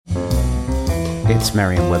It's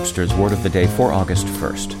Merriam-Webster's Word of the Day for August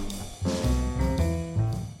 1st.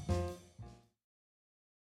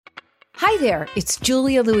 Hi there, it's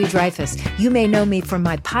Julia Louis-Dreyfus. You may know me from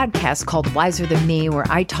my podcast called Wiser Than Me, where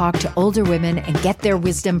I talk to older women and get their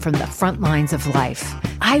wisdom from the front lines of life.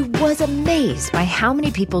 I was amazed by how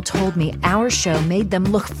many people told me our show made them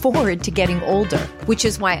look forward to getting older, which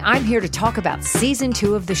is why I'm here to talk about Season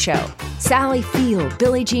 2 of the show. Sally Field,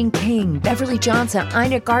 Billie Jean King, Beverly Johnson,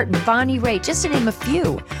 Ina Garten, Bonnie Raitt, just to name a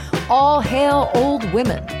few. All hail old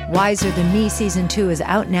women. Wiser Than Me Season 2 is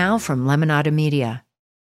out now from Lemonada Media.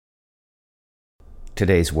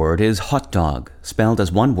 Today's word is hot dog, spelled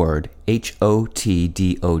as one word,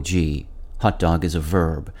 H-O-T-D-O-G. Hot dog is a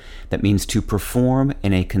verb that means to perform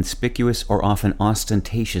in a conspicuous or often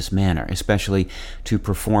ostentatious manner, especially to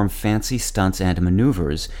perform fancy stunts and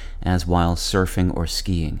maneuvers, as while surfing or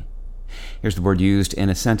skiing. Here's the word used in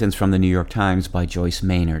a sentence from the New York Times by Joyce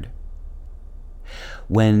Maynard.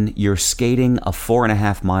 When you're skating a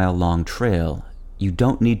 4.5-mile long trail, you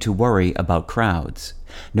don't need to worry about crowds.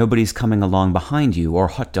 Nobody's coming along behind you or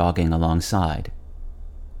hot dogging alongside.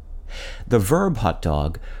 The verb hot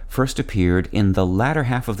dog first appeared in the latter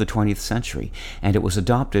half of the 20th century, and it was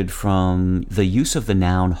adopted from the use of the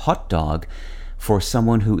noun hot dog for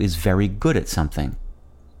someone who is very good at something.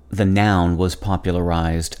 The noun was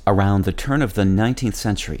popularized around the turn of the 19th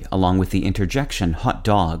century, along with the interjection hot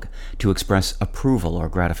dog to express approval or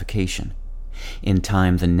gratification. In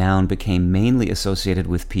time, the noun became mainly associated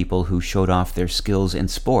with people who showed off their skills in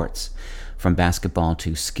sports, from basketball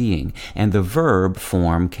to skiing, and the verb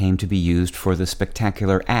form came to be used for the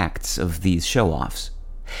spectacular acts of these show-offs.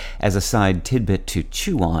 As a side tidbit to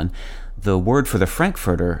chew on, the word for the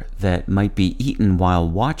Frankfurter that might be eaten while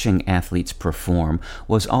watching athletes perform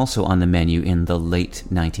was also on the menu in the late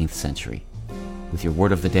 19th century. With your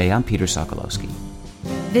Word of the Day, I'm Peter Sokolowski.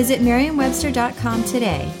 Visit Merriam-Webster.com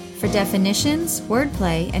today for definitions,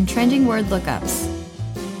 wordplay, and trending word lookups.